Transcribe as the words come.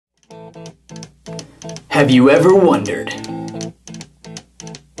Have you ever wondered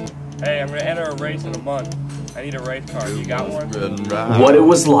Hey, I'm gonna enter a race in a month. I need a race car. You got one? what it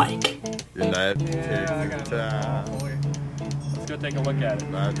was like Yeah, I got one. Let's go take a look at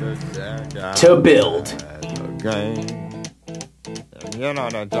it. to build You know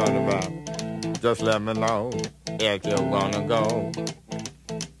what I'm talking about. Just let me know if you wanna go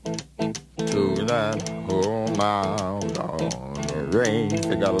to that whole mile on the range.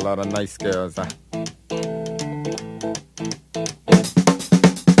 They got a lot of nice girls.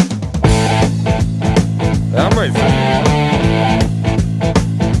 I'm racing.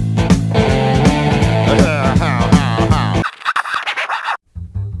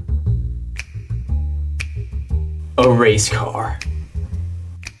 a race car.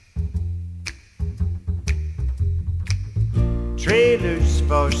 Trailers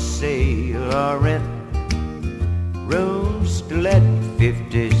for sale or rent, rooms to let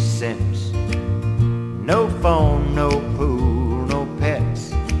 50 cents. No phone, no pool, no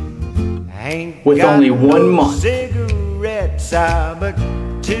pets. Ain't With got only no 1 month. cigarettes, but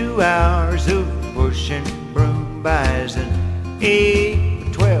 2 hours of pushing broom buys and 8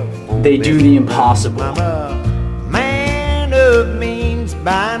 to 12. They do the impossible. I'm a man of means,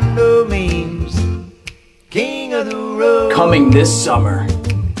 by no means king of the road. Coming this summer.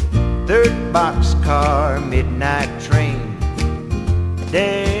 Third boxcar, midnight train,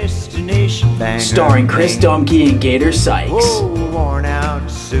 destination Bangor, Starring Chris Maine. Donkey and Gator Sykes. Whoa, worn out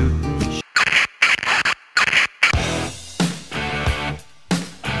suit and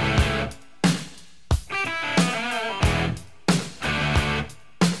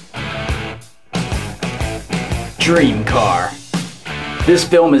Dream Car. This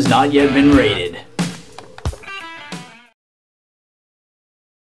film has not yet been rated.